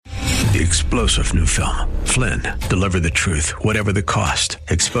The explosive new film, Flynn, deliver the truth, whatever the cost.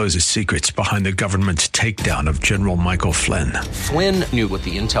 Exposes secrets behind the government's takedown of General Michael Flynn. Flynn knew what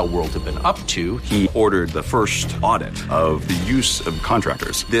the intel world had been up to. He ordered the first audit of the use of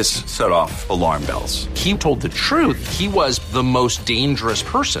contractors. This set off alarm bells. He told the truth. He was the most dangerous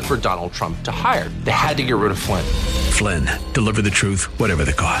person for Donald Trump to hire. They had to get rid of Flynn. Flynn, deliver the truth, whatever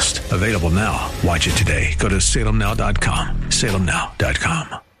the cost. Available now. Watch it today. Go to salemnow.com.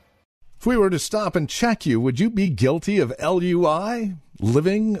 salemnow.com. If we were to stop and check you, would you be guilty of LUI,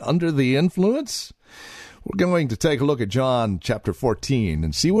 living under the influence? We're going to take a look at John chapter 14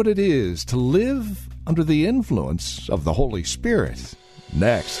 and see what it is to live under the influence of the Holy Spirit.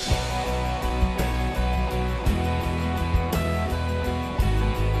 Next.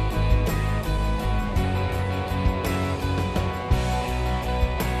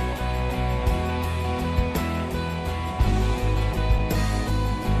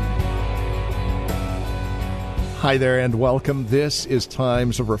 Hi there and welcome. This is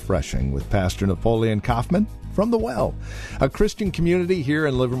Times of Refreshing with Pastor Napoleon Kaufman from The Well, a Christian community here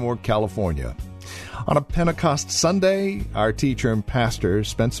in Livermore, California. On a Pentecost Sunday, our teacher and pastor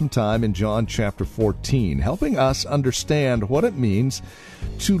spent some time in John chapter 14, helping us understand what it means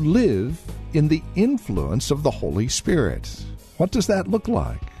to live in the influence of the Holy Spirit. What does that look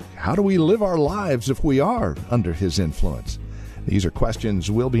like? How do we live our lives if we are under His influence? These are questions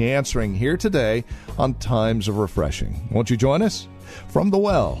we'll be answering here today on Times of Refreshing. Won't you join us? From The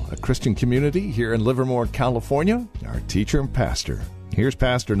Well, a Christian community here in Livermore, California, our teacher and pastor. Here's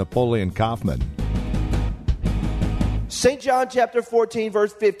Pastor Napoleon Kaufman. St. John chapter 14,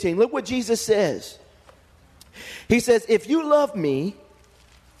 verse 15. Look what Jesus says. He says, if you love me,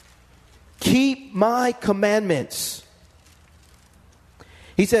 keep my commandments.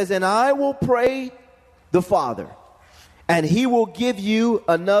 He says, and I will pray the Father, and He will give you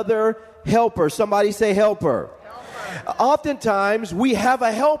another helper. Somebody say helper. Oftentimes, we have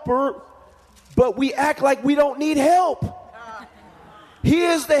a helper, but we act like we don't need help. He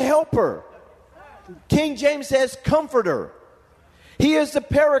is the helper. King James says comforter. He is the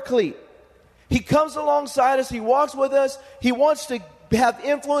paraclete. He comes alongside us. He walks with us. He wants to have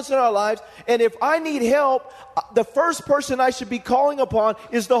influence in our lives. And if I need help, the first person I should be calling upon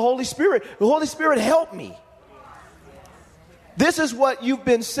is the Holy Spirit. The Holy Spirit, help me. This is what you've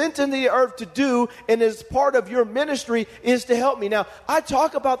been sent in the earth to do, and as part of your ministry is to help me. Now, I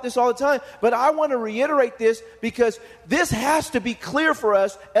talk about this all the time, but I want to reiterate this because this has to be clear for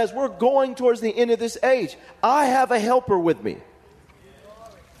us as we're going towards the end of this age. I have a helper with me.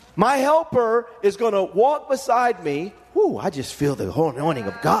 My helper is going to walk beside me. Whoo, I just feel the whole anointing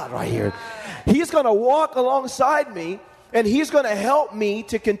of God right here. He's going to walk alongside me, and He's going to help me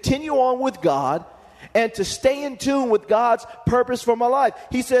to continue on with God and to stay in tune with God's purpose for my life.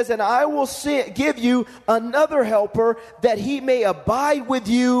 He says, and I will give you another helper that He may abide with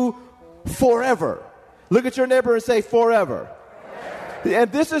you forever. Look at your neighbor and say, forever. And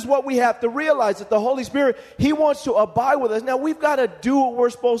this is what we have to realize, that the Holy Spirit, He wants to abide with us. Now, we've got to do what we're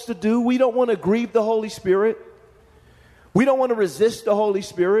supposed to do. We don't want to grieve the Holy Spirit. We don't want to resist the Holy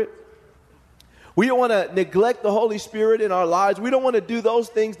Spirit. We don't want to neglect the Holy Spirit in our lives. We don't want to do those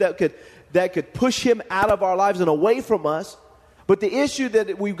things that could push Him out of our lives and away from us. But the issue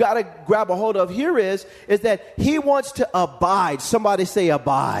that we've got to grab a hold of here is that He wants to abide. Somebody say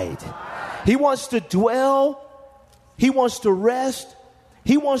abide. He wants to dwell. He wants to rest.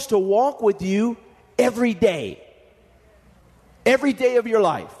 He wants to walk with you every day. Every day of your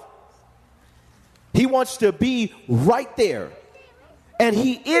life. He wants to be right there. And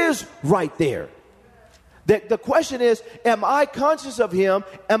He is right there. The question is, am I conscious of Him?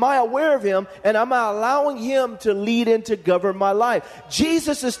 Am I aware of Him? And am I allowing Him to lead and to govern my life?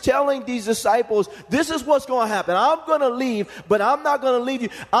 Jesus is telling these disciples, this is what's going to happen. I'm going to leave, but I'm not going to leave you.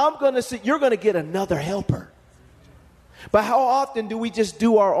 You're going to get another helper. But how often do we just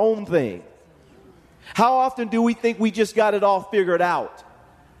do our own thing? How often do we think we just got it all figured out?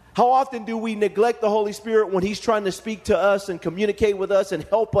 How often do we neglect the Holy Spirit when He's trying to speak to us and communicate with us and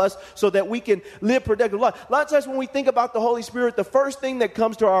help us so that we can live productive life? A lot of times when we think about the Holy Spirit, the first thing that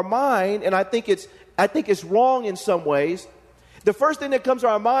comes to our mind, and I think it's wrong in some ways, the first thing that comes to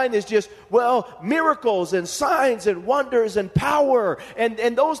our mind is just, well, miracles and signs and wonders and power.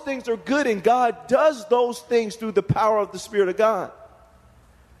 And those things are good, and God does those things through the power of the Spirit of God.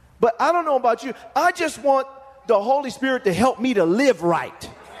 But I don't know about you. I just want the Holy Spirit to help me to live right.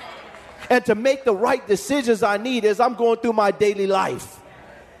 And to make the right decisions I need as I'm going through my daily life.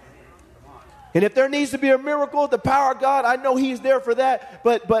 And if there needs to be a miracle, the power of God, I know He's there for that.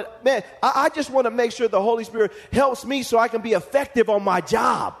 But man, I just want to make sure the Holy Spirit helps me so I can be effective on my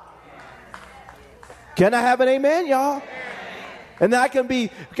job. Can I have an amen, y'all? And I can be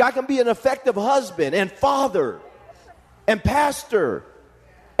an effective husband and father and pastor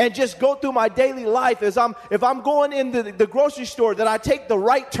and just go through my daily life if I'm going into the grocery store, that I take the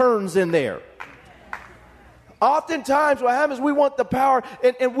right turns in there. Oftentimes what happens, we want the power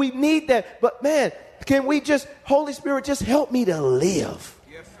and we need that. But man, can we just, Holy Spirit, just help me to live.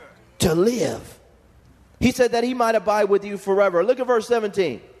 Yes, sir. To live. He said that he might abide with you forever. Look at verse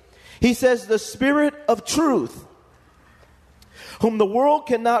 17. He says, the Spirit of truth, whom the world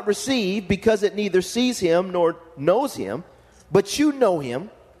cannot receive because it neither sees him nor knows him, but you know him,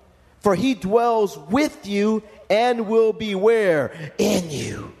 for he dwells with you and will be where? In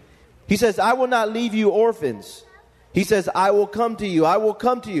you. He says, I will not leave you orphans. He says, I will come to you. I will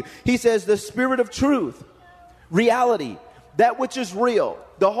come to you. He says, the Spirit of truth, reality, that which is real.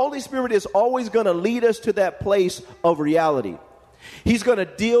 The Holy Spirit is always going to lead us to that place of reality. He's going to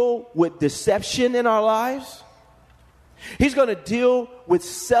deal with deception in our lives. He's going to deal with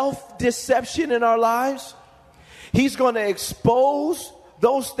self-deception in our lives. He's going to expose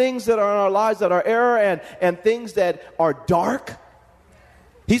those things that are in our lives that are error and things that are dark.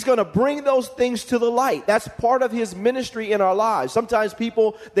 He's going to bring those things to the light. That's part of his ministry in our lives. Sometimes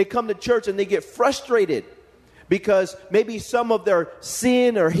people, they come to church and they get frustrated because maybe some of their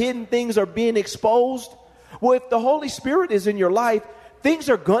sin or hidden things are being exposed. Well, if the Holy Spirit is in your life, things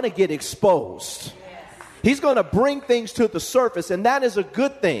are going to get exposed. He's going to bring things to the surface, and that is a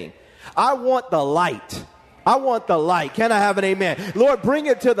good thing. I want the light. I want the light. Can I have an amen? Lord, bring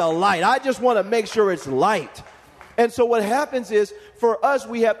it to the light. I just want to make sure it's light. And so what happens is, for us,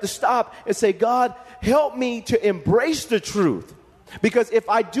 we have to stop and say, God, help me to embrace the truth. Because if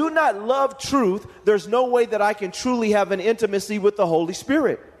I do not love truth, there's no way that I can truly have an intimacy with the Holy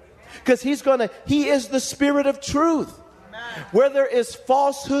Spirit. Because he is the Spirit of truth. Where there is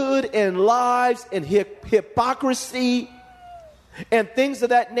falsehood and lies and hypocrisy and things of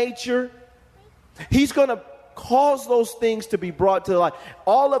that nature, he's going to cause those things to be brought to light.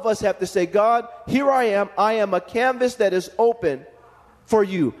 All of us have to say, God, here I am. I am a canvas that is open for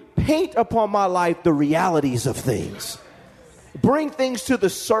you. Paint upon my life the realities of things. Bring things to the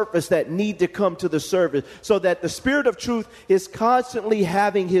surface that need to come to the surface so that the Spirit of truth is constantly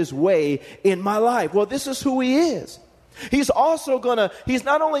having his way in my life. Well, this is who he is. He's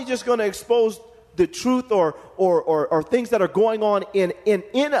not only just going to expose the truth or things that are going on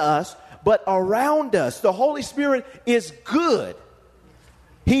in us, but around us. The Holy Spirit is good.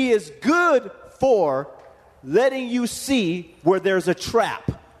 He is good for letting you see where there's a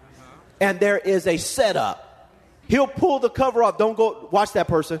trap and there is a setup. He'll pull the cover off. Don't go watch that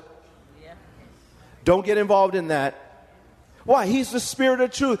person. Don't get involved in that. Why? He's the Spirit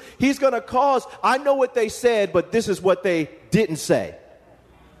of truth. He's going to cause, I know what they said, but this is what they didn't say.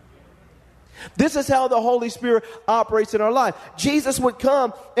 This is how the Holy Spirit operates in our life. Jesus would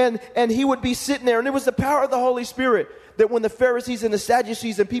come and he would be sitting there, and it was the power of the Holy Spirit that when the Pharisees and the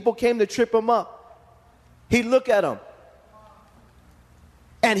Sadducees and people came to trip him up, he'd look at them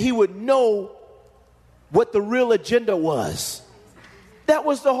and he would know what the real agenda was. That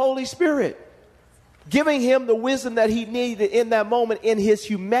was the Holy Spirit giving him the wisdom that he needed in that moment in his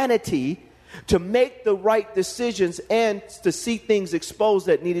humanity to make the right decisions and to see things exposed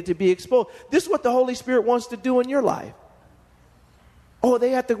that needed to be exposed. This is what the Holy Spirit wants to do in your life. Oh,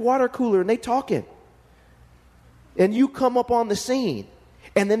 they at the water cooler and they talking. And you come up on the scene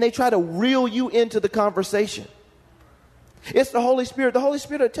and then they try to reel you into the conversation. It's the Holy Spirit. The Holy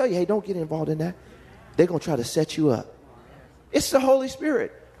Spirit will tell you, hey, don't get involved in that. They're going to try to set you up. It's the Holy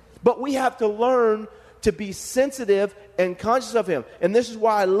Spirit. But we have to learn to be sensitive and conscious of him. And this is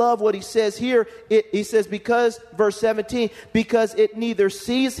why I love what he says here. He says, because, verse 17, because it neither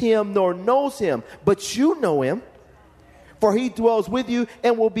sees him nor knows him, but you know him, for he dwells with you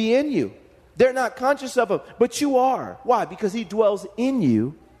and will be in you. They're not conscious of him, but you are. Why? Because he dwells in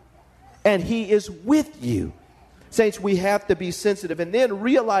you and he is with you. Saints, we have to be sensitive and then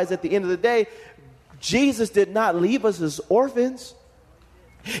realize at the end of the day, Jesus did not leave us as orphans.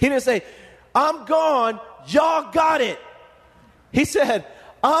 He didn't say, I'm gone, y'all got it. He said,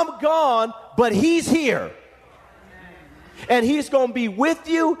 I'm gone, but he's here. And he's going to be with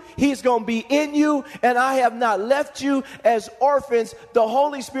you. He's going to be in you. And I have not left you as orphans. The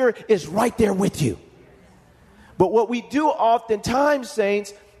Holy Spirit is right there with you. But what we do oftentimes,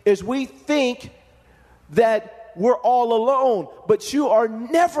 saints, is we think that we're all alone. But you are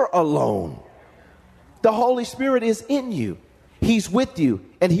never alone. The Holy Spirit is in you. He's with you,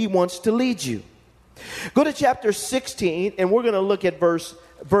 and he wants to lead you. Go to chapter 16, and we're going to look at verse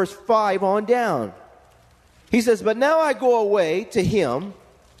 5 on down. He says, but now I go away to him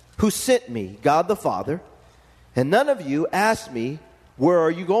who sent me, God the Father, and none of you asked me, where are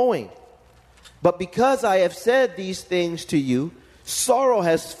you going? But because I have said these things to you, sorrow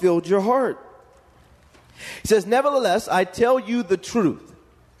has filled your heart. He says, nevertheless, I tell you the truth.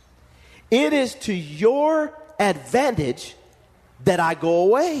 It is to your advantage that I go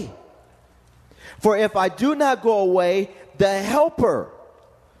away. For if I do not go away, the Helper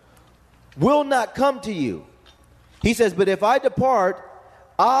will not come to you. He says, but if I depart,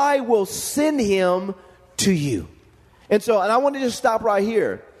 I will send him to you. And I want to just stop right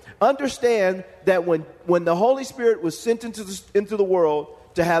here. Understand that when the Holy Spirit was sent into the world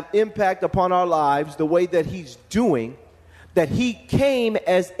to have impact upon our lives, the way that he's doing, that he came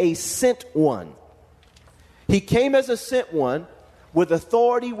as a sent one. He came as a sent one with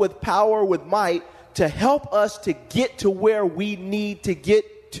authority, with power, with might to help us to get to where we need to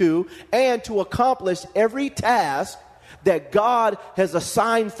get to and to accomplish every task that God has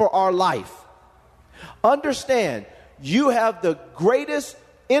assigned for our life. Understand, you have the greatest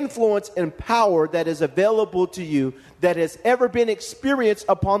influence and power that is available to you that has ever been experienced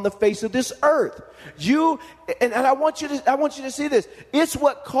upon the face of this earth. And I want you to see this. It's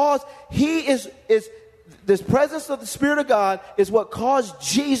what caused this presence of the Spirit of God is what caused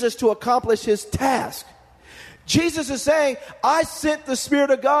Jesus to accomplish his task. Jesus is saying, I sent the Spirit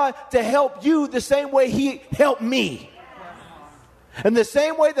of God to help you the same way he helped me. And the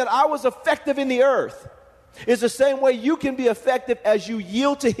same way that I was effective in the earth is the same way you can be effective as you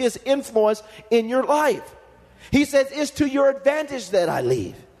yield to his influence in your life. He says, it's to your advantage that I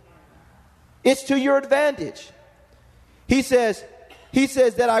leave. It's to your advantage. He says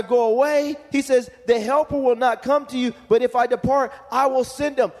that I go away. He says, the Helper will not come to you, but if I depart, I will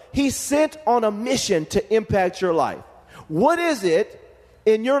send him. He's sent on a mission to impact your life. What is it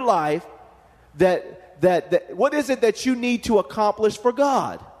in your life what is it that you need to accomplish for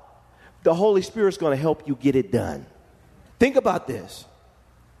God? The Holy Spirit's going to help you get it done. Think about this.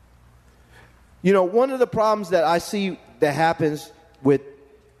 You know, one of the problems that I see that happens with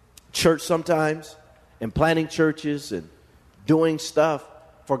church sometimes and planting churches and doing stuff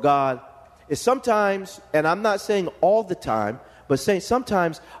for God is sometimes, and I'm not saying all the time, but saying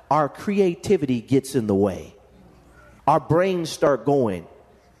sometimes our creativity gets in the way. Our brains start going.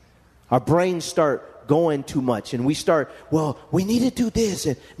 Our brains start going too much, and we start, well, we need to do this,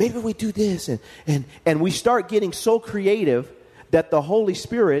 and maybe we do this, and we start getting so creative that the Holy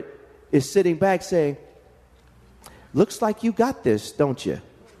Spirit is sitting back saying, looks like you got this, don't you?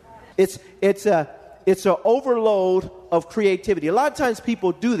 It's an overload of creativity. A lot of times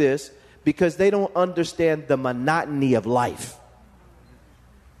people do this because they don't understand the monotony of life.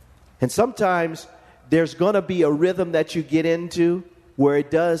 And sometimes there's going to be a rhythm that you get into where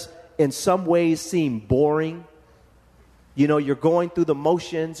it does in some ways seem boring. You know, you're going through the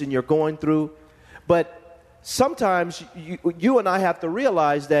motions and you're going through, but sometimes you and I have to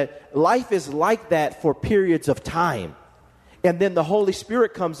realize that life is like that for periods of time. And then the Holy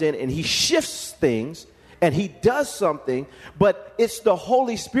Spirit comes in and he shifts things and he does something, but it's the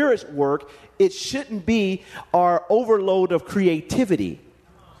Holy Spirit's work. It shouldn't be our overload of creativity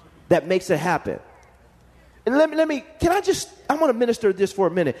that makes it happen. And I want to minister this for a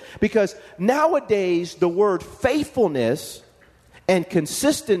minute, because nowadays the word faithfulness and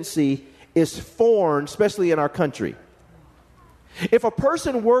consistency is foreign, especially in our country. If a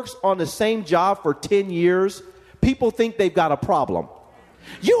person works on the same job for 10 years, people think they've got a problem.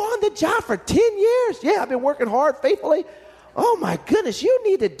 You on the job for 10 years? Yeah, I've been working hard faithfully. Oh my goodness, you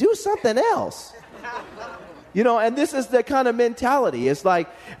need to do something else. You know, and this is the kind of mentality. It's like,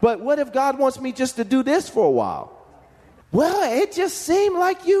 but what if God wants me just to do this for a while? Well, it just seemed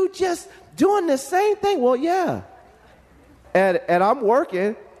like you just doing the same thing. Well, yeah. And I'm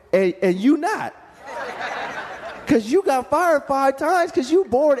working and you not. Because you got fired 5 times because you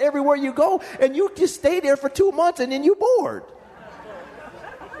bored everywhere you go. And you just stay there for 2 months and then you bored.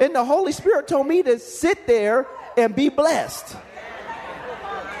 And the Holy Spirit told me to sit there and be blessed.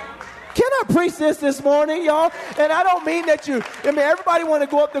 Can I preach this morning, y'all? And I don't mean that everybody want to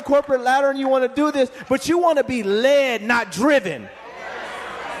go up the corporate ladder and you want to do this, but you want to be led, not driven.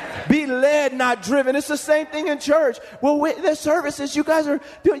 Be led, not driven. It's the same thing in church. Well, the services you guys are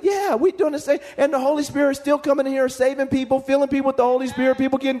doing, yeah, we're doing the same. And the Holy Spirit is still coming in here, saving people, filling people with the Holy Spirit.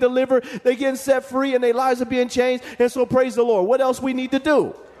 People getting delivered, they getting set free, and their lives are being changed. And so praise the Lord. What else we need to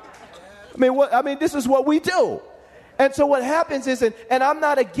do? This is what we do. And so what happens is, and I'm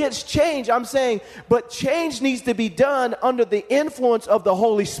not against change, I'm saying, but change needs to be done under the influence of the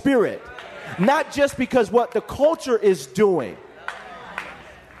Holy Spirit, not just because what the culture is doing.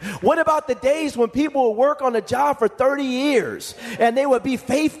 What about the days when people would work on a job for 30 years and they would be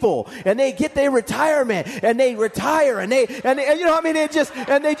faithful and they get their retirement and they retire and they you know what I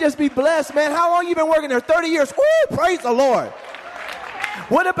mean? They just be blessed, man. How long you been working there? 30 years. Woo, praise the Lord.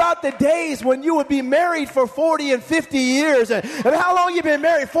 What about the days when you would be married for 40 and 50 years? And how long you been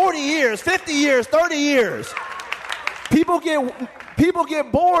married? 40 years, 50 years, 30 years. People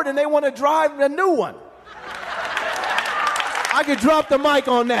get bored and they want to drive a new one. I could drop the mic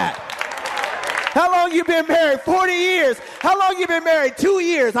on that. How long you been married? 40 years. How long you been married? 2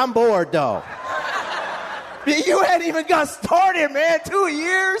 years. I'm bored, though. You hadn't even got started, man. 2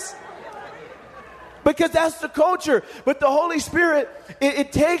 years? Because that's the culture. But the Holy Spirit,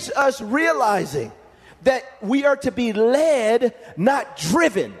 it takes us realizing that we are to be led, not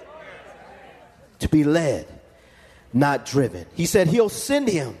driven. To be led, not driven. He said he'll send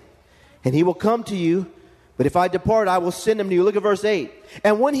him, and he will come to you. But if I depart, I will send him to you. Look at verse 8.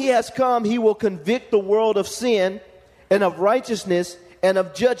 And when he has come, he will convict the world of sin and of righteousness and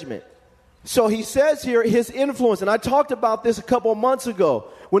of judgment. So he says here his influence. And I talked about this a couple of months ago.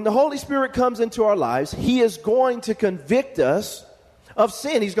 When the Holy Spirit comes into our lives, he is going to convict us of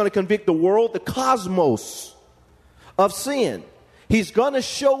sin. He's going to convict the world, the cosmos of sin. He's going to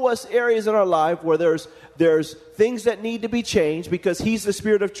show us areas in our life where there's things that need to be changed because he's the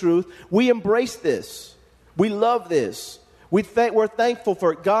Spirit of truth. We embrace this. We love this. We're thankful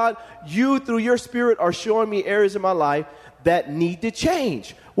for it. God, you through your Spirit are showing me areas in my life that need to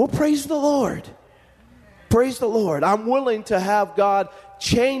change. Well, praise the Lord. Praise the Lord. I'm willing to have God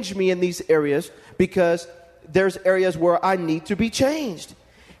change me in these areas because there's areas where I need to be changed.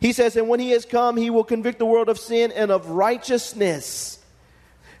 He says, and when he has come, he will convict the world of sin and of righteousness.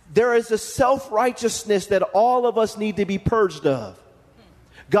 There is a self-righteousness that all of us need to be purged of.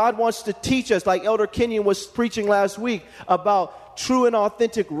 God wants to teach us, like Elder Kenyon was preaching last week, about true and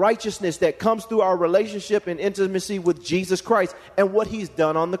authentic righteousness that comes through our relationship and intimacy with Jesus Christ and what he's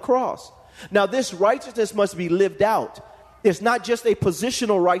done on the cross. Now, this righteousness must be lived out. It's not just a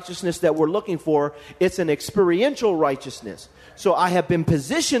positional righteousness that we're looking for. It's an experiential righteousness. So I have been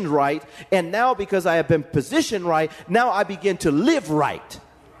positioned right, and now because I have been positioned right, now I begin to live right.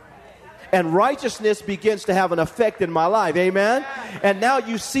 And righteousness begins to have an effect in my life. Amen? And now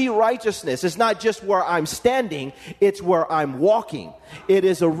you see righteousness. It's not just where I'm standing. It's where I'm walking. It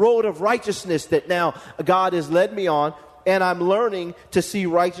is a road of righteousness that now God has led me on. And I'm learning to see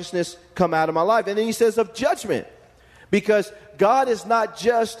righteousness come out of my life. And then he says of judgment. Because God is not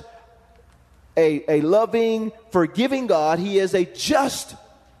just a loving, forgiving God. He is a just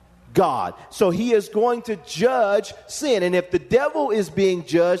God. So he is going to judge sin. And if the devil is being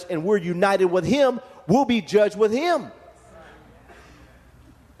judged and we're united with him, we'll be judged with him.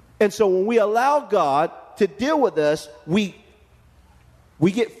 And so when we allow God to deal with us, we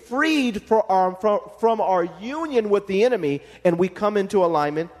get freed from our union with the enemy, and we come into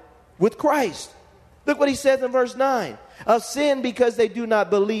alignment with Christ. Look what he says in verse 9. Of sin because they do not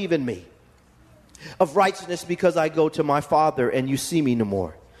believe in me. Of righteousness because I go to my Father and you see me no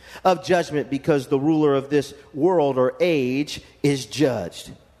more. Of judgment because the ruler of this world or age is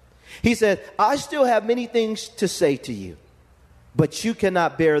judged. He said, I still have many things to say to you, but you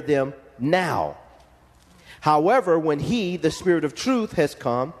cannot bear them now. However, when he, the Spirit of truth, has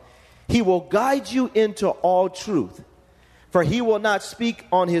come, he will guide you into all truth. For he will not speak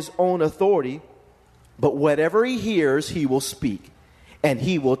on his own authority, but whatever he hears, he will speak, and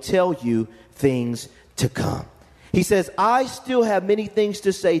he will tell you things to come. He says, I still have many things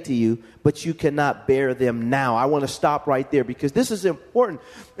to say to you, but you cannot bear them now. I want to stop right there because this is important.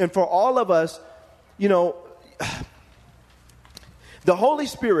 And for all of us, you know, the Holy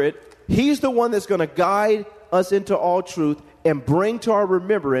Spirit, he's the one that's going to guide us into all truth and bring to our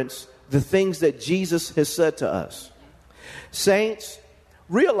remembrance the things that Jesus has said to us. Saints,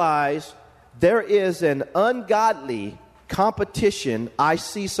 realize there is an ungodly competition I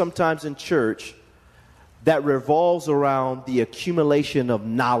see sometimes in church that revolves around the accumulation of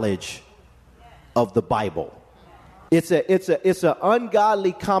knowledge of the Bible. It's an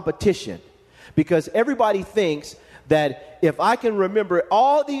ungodly competition because everybody thinks that if I can remember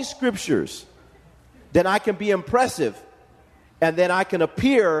all these scriptures, then I can be impressive and then I can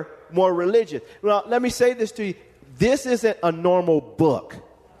appear more religious. Well, let me say this to you. This isn't a normal book.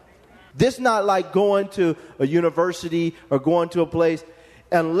 This is not like going to a university or going to a place.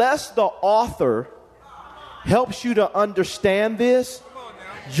 Unless the author helps you to understand this,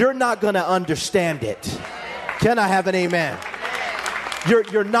 you're not going to understand it. Can I have an amen?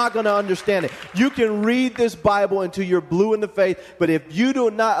 You're not going to understand it. You can read this Bible until you're blue in the face, but if you do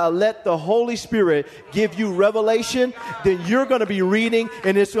not let the Holy Spirit give you revelation, then you're going to be reading,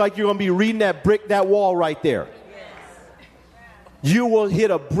 and it's like you're going to be reading that wall right there. You will hit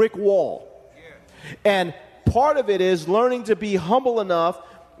a brick wall. And part of it is learning to be humble enough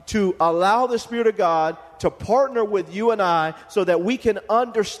to allow the Spirit of God to partner with you and I so that we can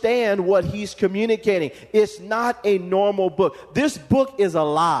understand what He's communicating. It's not a normal book. This book is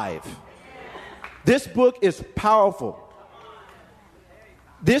alive. This book is powerful.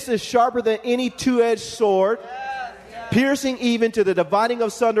 This is sharper than any two-edged sword, piercing even to the dividing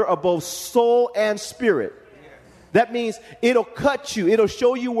asunder of both soul and spirit. That means it'll cut you. It'll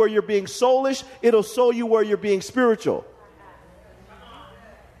show you where you're being soulish. It'll show you where you're being spiritual.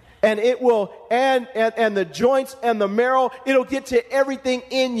 And it will, and the joints and the marrow, it'll get to everything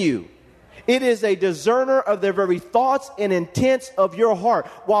in you. It is a discerner of the very thoughts and intents of your heart.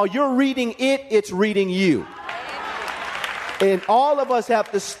 While you're reading it, it's reading you. And all of us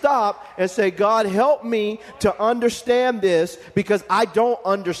have to stop and say, God, help me to understand this because I don't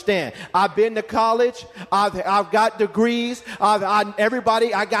understand. I've been to college. I've got degrees. I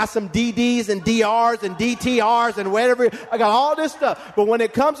got some DDs and DRs and DTRs and whatever. I got all this stuff. But when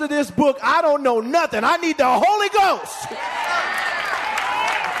it comes to this book, I don't know nothing. I need the Holy Ghost.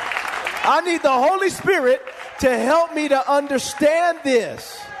 I need the Holy Spirit to help me to understand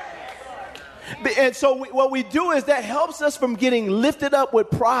this. And so what we do is that helps us from getting lifted up with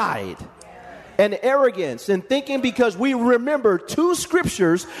pride and arrogance and thinking because we remember 2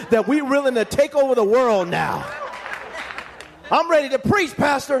 scriptures that we're willing to take over the world now. I'm ready to preach,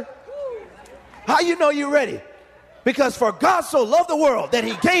 Pastor. How you know you're ready? Because for God so loved the world that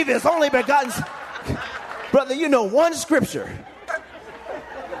He gave His only begotten. Brother, you know one scripture.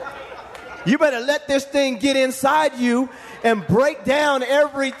 You better let this thing get inside you and break down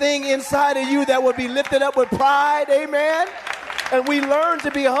everything inside of you that would be lifted up with pride. Amen. And we learn to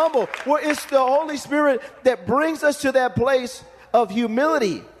be humble. Well, it's the Holy Spirit that brings us to that place of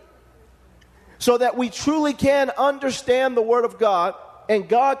humility so that we truly can understand the Word of God and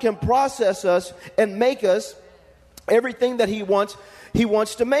God can process us and make us everything that He wants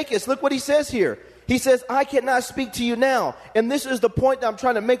to make us. Look what He says here. He says, I cannot speak to you now. And this is the point that I'm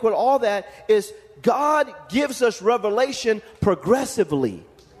trying to make with all that is God gives us revelation progressively.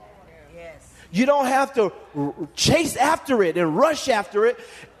 Yes. You don't have to chase after it and rush after it.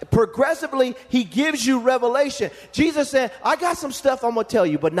 Progressively, He gives you revelation. Jesus said, I got some stuff I'm going to tell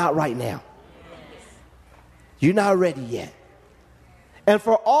you, but not right now. You're not ready yet. And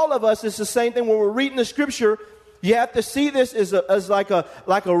for all of us, it's the same thing. When we're reading the scripture, you have to see this as like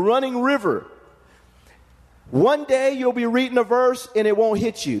a running river. One day you'll be reading a verse and it won't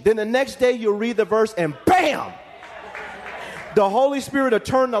hit you. Then the next day you'll read the verse and bam! The Holy Spirit will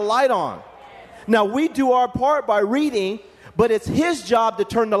turn the light on. Now we do our part by reading, but it's His job to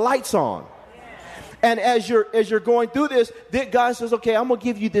turn the lights on. And as you're going through this, God says, okay, I'm going to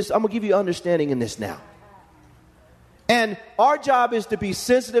give you this. I'm going to give you understanding in this now. And our job is to be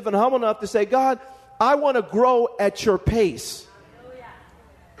sensitive and humble enough to say, God, I want to grow at your pace.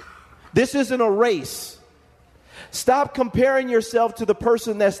 This isn't a race. Stop comparing yourself to the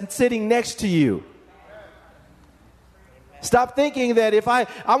person that's sitting next to you. Stop thinking that if I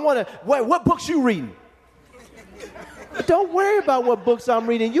want to, what books you reading? Don't worry about what books I'm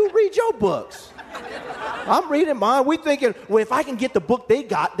reading. You read your books. I'm reading mine. We thinking, well, if I can get the book they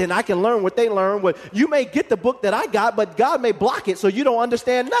got, then I can learn what they learn. Well, you may get the book that I got, but God may block it so you don't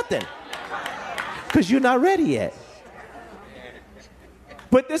understand nothing. Because you're not ready yet.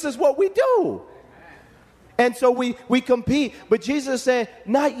 But this is what we do. And so we compete. But Jesus said,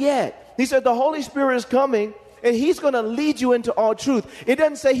 not yet. He said, the Holy Spirit is coming and He's going to lead you into all truth. It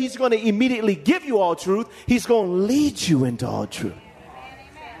doesn't say He's going to immediately give you all truth. He's going to lead you into all truth.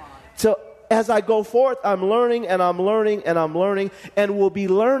 So as I go forth, I'm learning and I'm learning and I'm learning and we'll be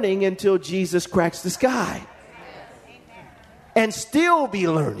learning until Jesus cracks the sky. And still be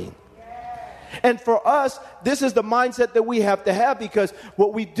learning. And for us, this is the mindset that we have to have because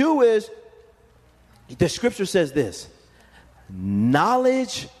what we do is, the scripture says this,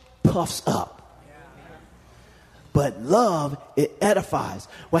 knowledge puffs up, but love, it edifies.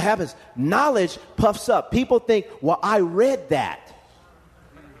 What happens? Knowledge puffs up. People think, well, I read that,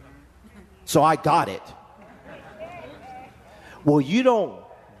 so I got it. Well, you don't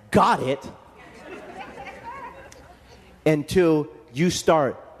got it until you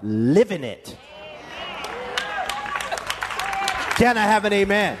start living it. Can I have an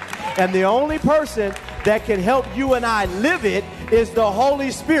amen? And the only person that can help you and I live it is the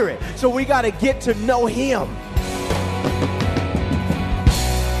Holy Spirit. So we got to get to know Him.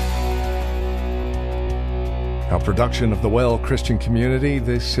 A production of the Well Christian Community.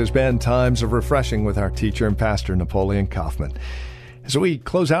 This has been Times of Refreshing with our teacher and pastor, Napoleon Kaufman. As we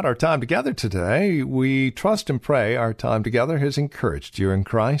close out our time together today, we trust and pray our time together has encouraged you in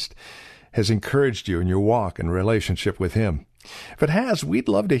Christ, has encouraged you in your walk and relationship with Him. If it has, we'd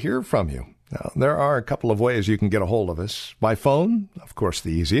love to hear from you. Now, there are a couple of ways you can get a hold of us. By phone, of course,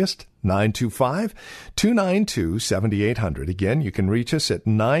 the easiest, 925-292-7800. Again, you can reach us at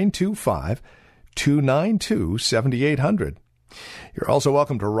 925-292-7800. You're also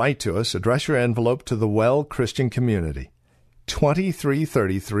welcome to write to us. Address your envelope to the Well Christian Community,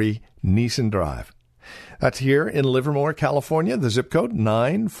 2333 Neeson Drive. That's here in Livermore, California, the zip code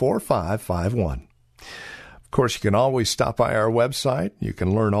 94551. Of course, you can always stop by our website. You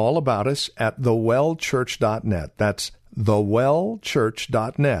can learn all about us at thewellchurch.net. That's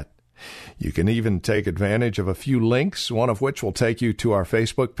thewellchurch.net. You can even take advantage of a few links, one of which will take you to our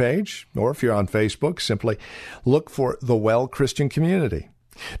Facebook page. Or if you're on Facebook, simply look for The Well Christian Community.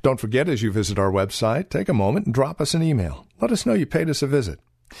 Don't forget, as you visit our website, take a moment and drop us an email. Let us know you paid us a visit.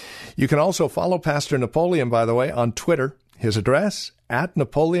 You can also follow Pastor Napoleon, by the way, on Twitter. His address,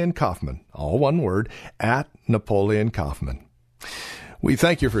 @Napoleon Kaufman. All one word, @Napoleon Kaufman. We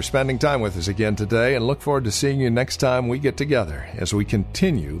thank you for spending time with us again today and look forward to seeing you next time we get together as we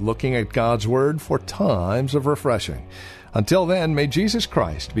continue looking at God's Word for times of refreshing. Until then, may Jesus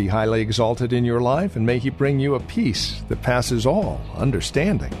Christ be highly exalted in your life, and may He bring you a peace that passes all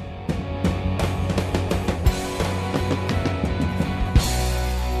understanding.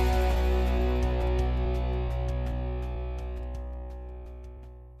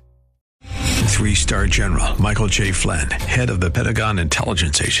 Three-star General Michael J. Flynn, head of the Pentagon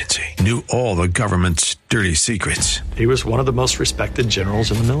Intelligence Agency, knew all the government's dirty secrets. He was one of the most respected generals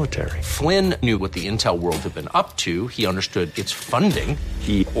in the military. Flynn knew what the intel world had been up to. He understood its funding.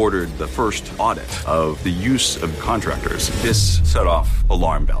 He ordered the first audit of the use of contractors. This set off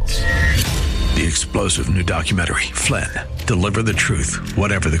alarm bells. The explosive new documentary, Flynn, Deliver the Truth,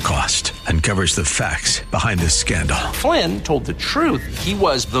 Whatever the Cost, uncovers the facts behind this scandal. Flynn told the truth. He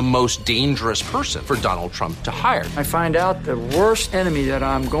was the most dangerous person for Donald Trump to hire. I find out the worst enemy that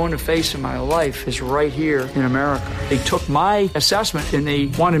I'm going to face in my life is right here in America. They took my assessment and they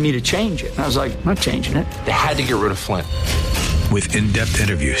wanted me to change it. And I was like, I'm not changing it. They had to get rid of Flynn. With in-depth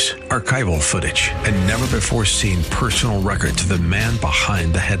interviews, archival footage, and never-before-seen personal records of the man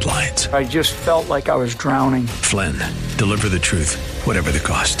behind the headlines. I just felt like I was drowning. Flynn, Deliver the Truth, Whatever the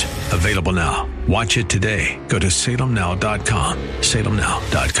Cost. Available now. Watch it today. Go to salemnow.com.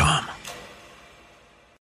 salemnow.com.